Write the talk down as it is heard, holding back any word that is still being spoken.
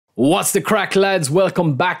What's the crack, lads?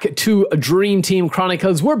 Welcome back to Dream Team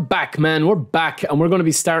Chronicles. We're back, man. We're back, and we're going to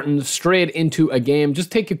be starting straight into a game.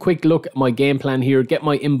 Just take a quick look at my game plan here, get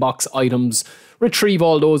my inbox items, retrieve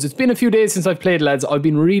all those. It's been a few days since I've played, lads. I've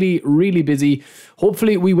been really busy.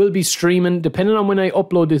 Hopefully we will be streaming, depending on when I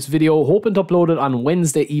upload this video. Hoping to upload it on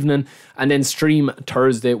Wednesday evening and then stream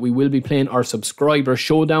Thursday. We will be playing our subscriber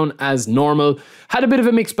showdown as normal. Had a bit of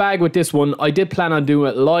a mixed bag with this one. I did plan on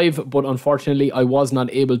doing it live, but unfortunately I was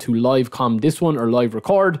not able to live com this one or live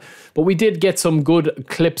record. But we did get some good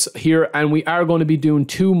clips here, and we are going to be doing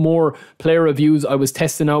two more player reviews. I was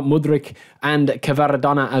testing out Mudryk and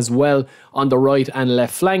Kvaradona as well on the right and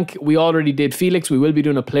left flank. We already did Felix. We will be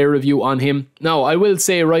doing a player review on him. Now, I will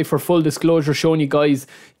say, right, for full disclosure, showing you guys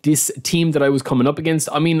this team that I was coming up against.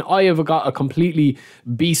 I mean, I have got a completely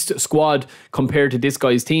beast squad compared to this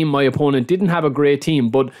guy's team. My opponent didn't have a great team,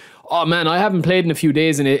 but oh man, I haven't played in a few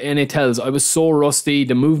days and it tells. I was so rusty.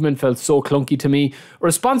 The movement felt so clunky to me.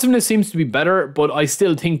 Responsiveness seems to be better, but I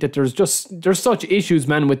still think that there's such issues,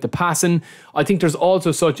 man, with the passing. I think there's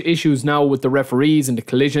also such issues now with the referees and the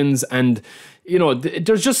collisions, and you know,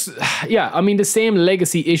 there's just, yeah, I mean, the same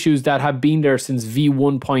legacy issues that have been there since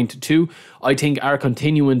V1.2, I think are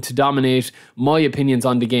continuing to dominate my opinions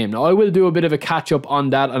on the game. Now, I will do a bit of a catch up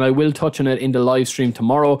on that, and I will touch on it in the live stream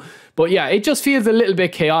tomorrow. But yeah, it just feels a little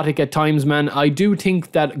bit chaotic at times, man. I do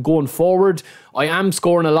think that going forward, I am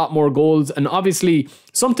scoring a lot more goals, and obviously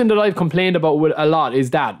something that I've complained about with a lot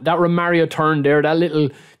is that Romario turn there, that little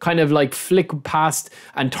kind of like flick past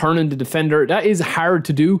and turning the defender, that is hard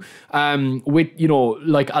to do with, you know,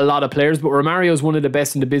 like a lot of players, but Romario is one of the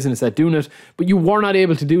best in the business at doing it, but you were not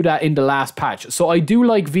able to do that in the last patch. So I do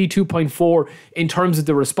like V2.4 in terms of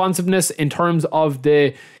the responsiveness, in terms of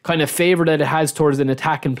the kind of favor that it has towards an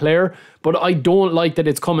attacking player, but I don't like that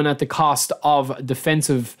it's coming at the cost of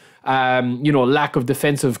defensive, you know, lack of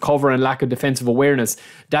defensive cover and lack of defensive awareness.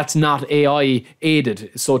 That's not AI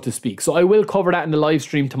aided, so to speak. So I will cover that in the live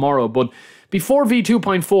stream tomorrow. But before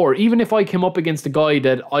V2.4, even if I came up against a guy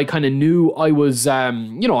that I kind of knew I was,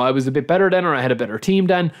 you know, I was a bit better than, or I had a better team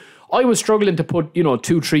than, I was struggling to put, you know,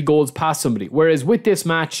 2-3 goals past somebody. Whereas with this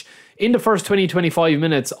match, in the first 20-25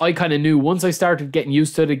 minutes, I kind of knew once I started getting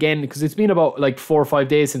used to it again, because it's been about like 4 or 5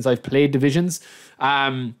 days since I've played divisions.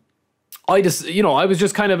 I just, you know, I was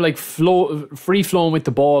just kind of like free flowing with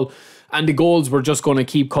the ball, and the goals were just going to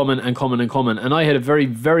keep coming and coming and coming. And I had a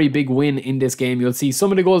very big win in this game. You'll see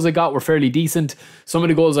some of the goals I got were fairly decent. Some of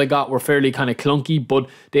the goals I got were fairly kind of clunky, but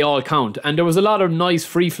they all count. And there was a lot of nice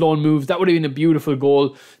free flowing moves. That would have been a beautiful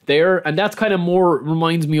goal there. And that's kind of more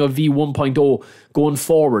reminds me of V1.0 going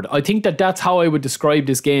forward. I think that that's how I would describe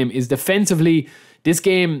this game, is defensively, this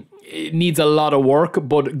game, it needs a lot of work,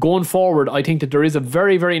 but going forward, I think that there is a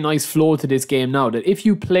very nice flow to this game now, that if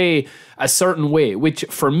you play a certain way, which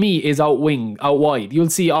for me is out wide, you'll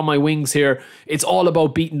see on my wings here, it's all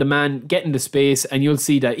about beating the man, getting the space, and you'll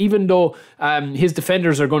see that even though his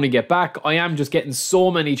defenders are going to get back, I am just getting so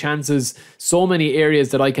many chances, so many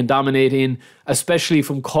areas that I can dominate in, especially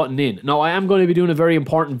from cutting in. Now, I am going to be doing a very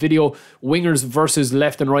important video, wingers versus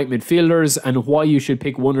left and right midfielders, and why you should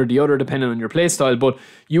pick one or the other depending on your playstyle, but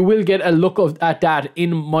you will get a look at that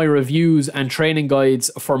in my reviews and training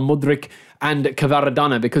guides for Mudryk and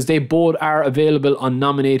Kvaradona, because they both are available on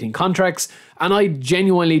nominating contracts, and I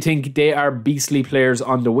genuinely think they are beastly players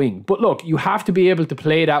on the wing. But look, you have to be able to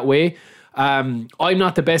play that way. I'm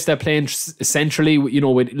not the best at playing centrally, you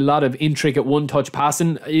know, with a lot of intricate one-touch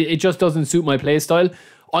passing. It just doesn't suit my play style.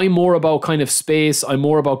 I'm more about kind of space. I'm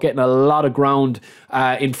more about getting a lot of ground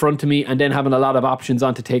in front of me and then having a lot of options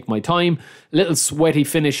on to take my time. Little sweaty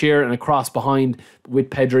finish here and a cross behind with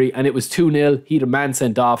Pedri, and it was 2-0. He had a man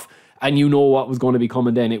sent off, and you know what was going to be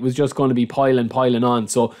coming then. It was just going to be piling on.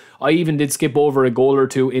 So I even did skip over a goal or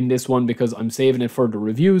two in this one because I'm saving it for the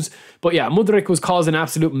reviews. But yeah, Mudryk was causing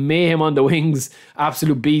absolute mayhem on the wings,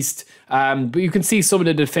 absolute beast. But you can see some of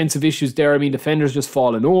the defensive issues there. I mean, defenders just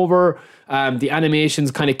falling over. The animations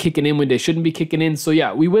kind of kicking in when they shouldn't be kicking in. So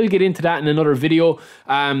yeah, we will get into that in another video.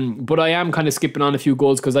 But I am kind of skipping on a few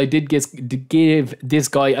goals because I did give this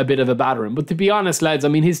guy a bit of a battering. But to be honest, lads, I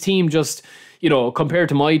mean, his team just, you know, compared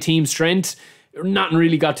to my team strength, nothing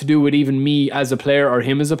really got to do with even me as a player or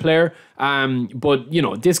him as a player. But, you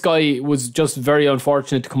know, this guy was just very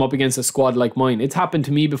unfortunate to come up against a squad like mine. It's happened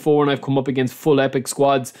to me before when I've come up against full epic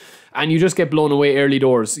squads, and you just get blown away early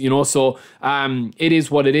doors, you know. So it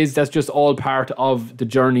is what it is. That's just all part of the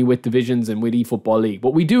journey with divisions and with eFootball League.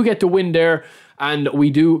 But we do get the win there, and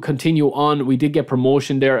we do continue on. We did get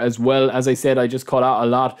promotion there as well. As I said, I just cut out a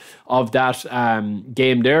lot of that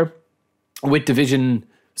game there with Division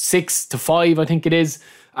 6-5, I think it is.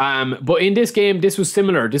 But in this game, this was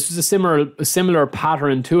similar. This was a similar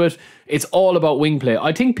pattern to it. It's all about wing play.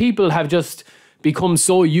 I think people have just become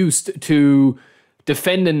so used to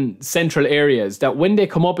defending central areas that when they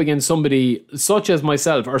come up against somebody such as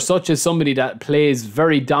myself, or such as somebody that plays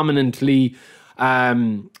very dominantly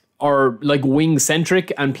or like wing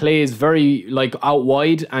centric and plays very like out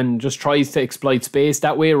wide and just tries to exploit space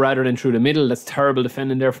that way rather than through the middle, that's terrible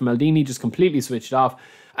defending there from Maldini, just completely switched off.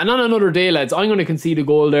 And on another day, lads, I'm going to concede a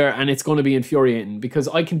goal there and it's going to be infuriating because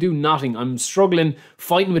I can do nothing. I'm struggling,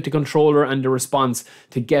 fighting with the controller and the response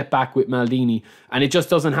to get back with Maldini. And it just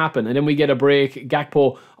doesn't happen. And then we get a break.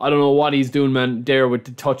 Gakpo, I don't know what he's doing, man, there with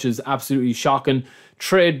the touches. Absolutely shocking.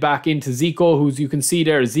 Trade back into Zico, who's you can see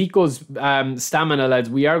there. Zico's stamina, lads.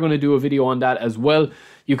 We are going to do a video on that as well.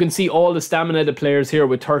 You can see all the stamina of the players here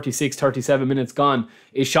with 36, 37 minutes gone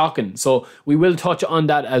is shocking. So we will touch on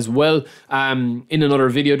that as well in another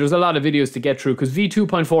video. There's a lot of videos to get through because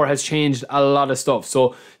V2.4 has changed a lot of stuff.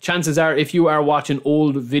 So chances are if you are watching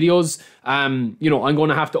old videos, you know, I'm going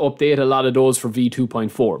to have to update a lot of those for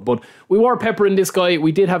V2.4. But we were peppering this guy.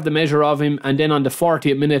 We did have the measure of him. And then on the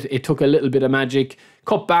 40th minute, it took a little bit of magic.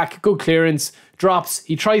 Cut back, good clearance, drops,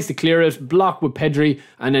 he tries to clear it, block with Pedri,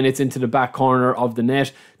 and then it's into the back corner of the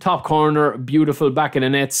net. Top corner, beautiful, back of the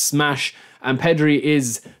net, smash, and Pedri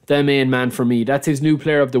is the main man for me. That's his new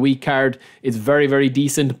player of the week card. It's very, very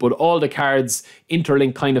decent, but all the cards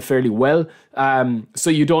interlink kind of fairly well. So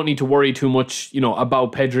you don't need to worry too much, you know,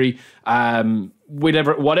 about Pedri.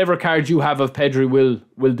 Whatever card you have of Pedri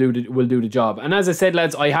will do the job. And as I said,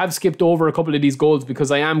 lads, I have skipped over a couple of these goals because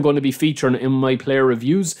I am going to be featuring in my player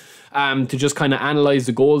reviews to just kind of analyze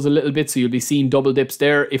the goals a little bit. So you'll be seeing double dips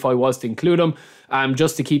there if I was to include them,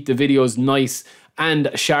 just to keep the videos nice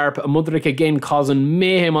and sharp. Mudryk again causing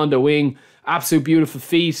mayhem on the wing. Absolute beautiful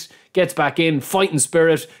feet. Gets back in, fighting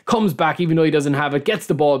spirit, comes back even though he doesn't have it, gets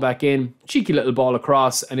the ball back in, cheeky little ball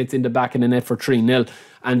across, and it's in the back of the net for 3-0.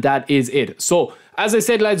 And that is it. So, as I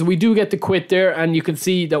said, lads, we do get the quit there, and you can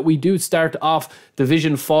see that we do start off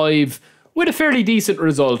Division 5 with a fairly decent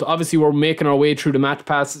result. Obviously, we're making our way through the match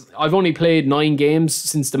pass. I've only played 9 games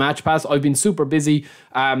since the match pass. I've been super busy.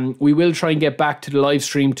 We will try and get back to the live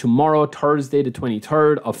stream tomorrow, Thursday, the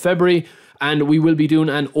 23rd of February, and we will be doing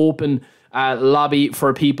an open lobby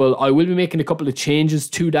for people. I will be making a couple of changes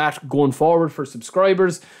to that going forward for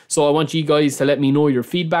subscribers, so I want you guys to let me know your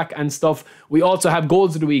feedback and stuff. We also have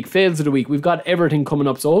goals of the week, fails of the week. We've got everything coming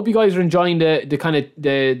up, so I hope you guys are enjoying the kind of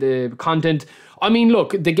the content. I mean,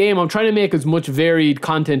 look, the game, I'm trying to make as much varied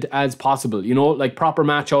content as possible, you know, like proper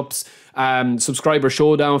matchups, subscriber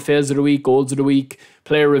showdown, fails of the week, goals of the week,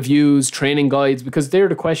 player reviews, training guides, because they're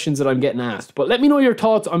the questions that I'm getting asked. But let me know your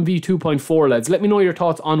thoughts on V2.4, lads. Let me know your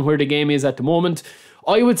thoughts on where the game is at the moment.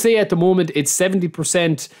 I would say at the moment it's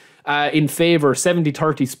 70% in favour,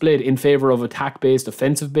 70-30 split in favour of attack-based,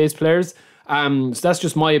 offensive-based players. So that's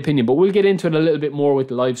just my opinion, but we'll get into it a little bit more with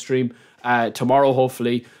the live stream tomorrow,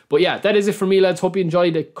 hopefully. But yeah, that is it for me, lads. Hope you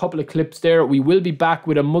enjoyed a couple of clips there. We will be back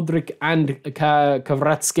with a Mudryk and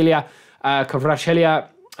Kvaratskhelia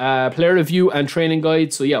player review and training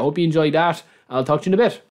guide. So yeah, hope you enjoyed that. I'll talk to you in a bit.